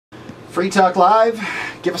Free Talk Live,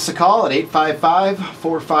 give us a call at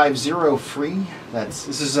 855-450-FREE.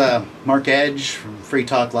 This is Mark Edge from Free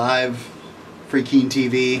Talk Live, Free Keen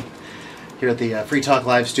TV. Here at the Free Talk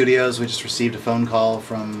Live studios, we just received a phone call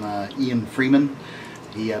from Ian Freeman.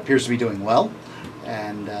 He appears to be doing well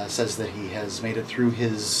and says that he has made it through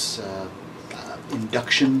his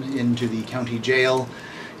induction into the county jail.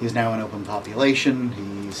 He's now in open population.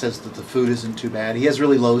 He says that the food isn't too bad. He has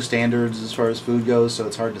really low standards as far as food goes, so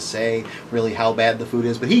it's hard to say really how bad the food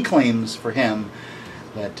is. But he claims for him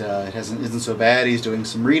that it isn't so bad. He's doing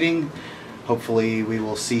some reading. Hopefully we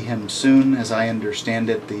will see him soon. As I understand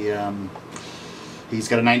it, he's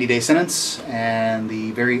got a 90-day sentence, and the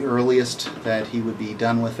very earliest that he would be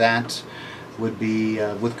done with that would be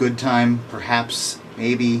with good time, perhaps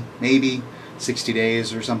maybe 60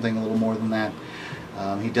 days or something, a little more than that.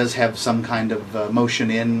 He does have some kind of motion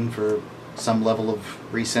in for some level of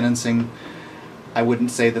resentencing. I wouldn't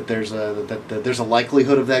say that there's a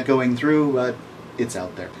likelihood of that going through, but it's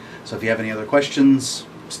out there. So if you have any other questions,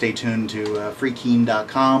 stay tuned to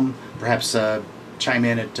freekeen.com. Perhaps chime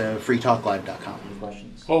in at freetalklive.com. Any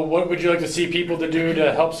questions? Well, what would you like to see people to do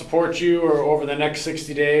to help support you, or over the next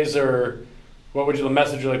 60 days, or what would the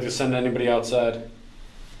message you like to send to anybody outside?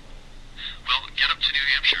 Well, get up to New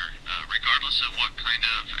Hampshire. Regardless of what kind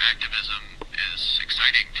of activism is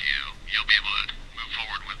exciting to you, you'll be able to move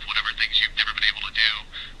forward with whatever things you've never been able to do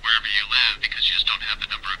wherever you live.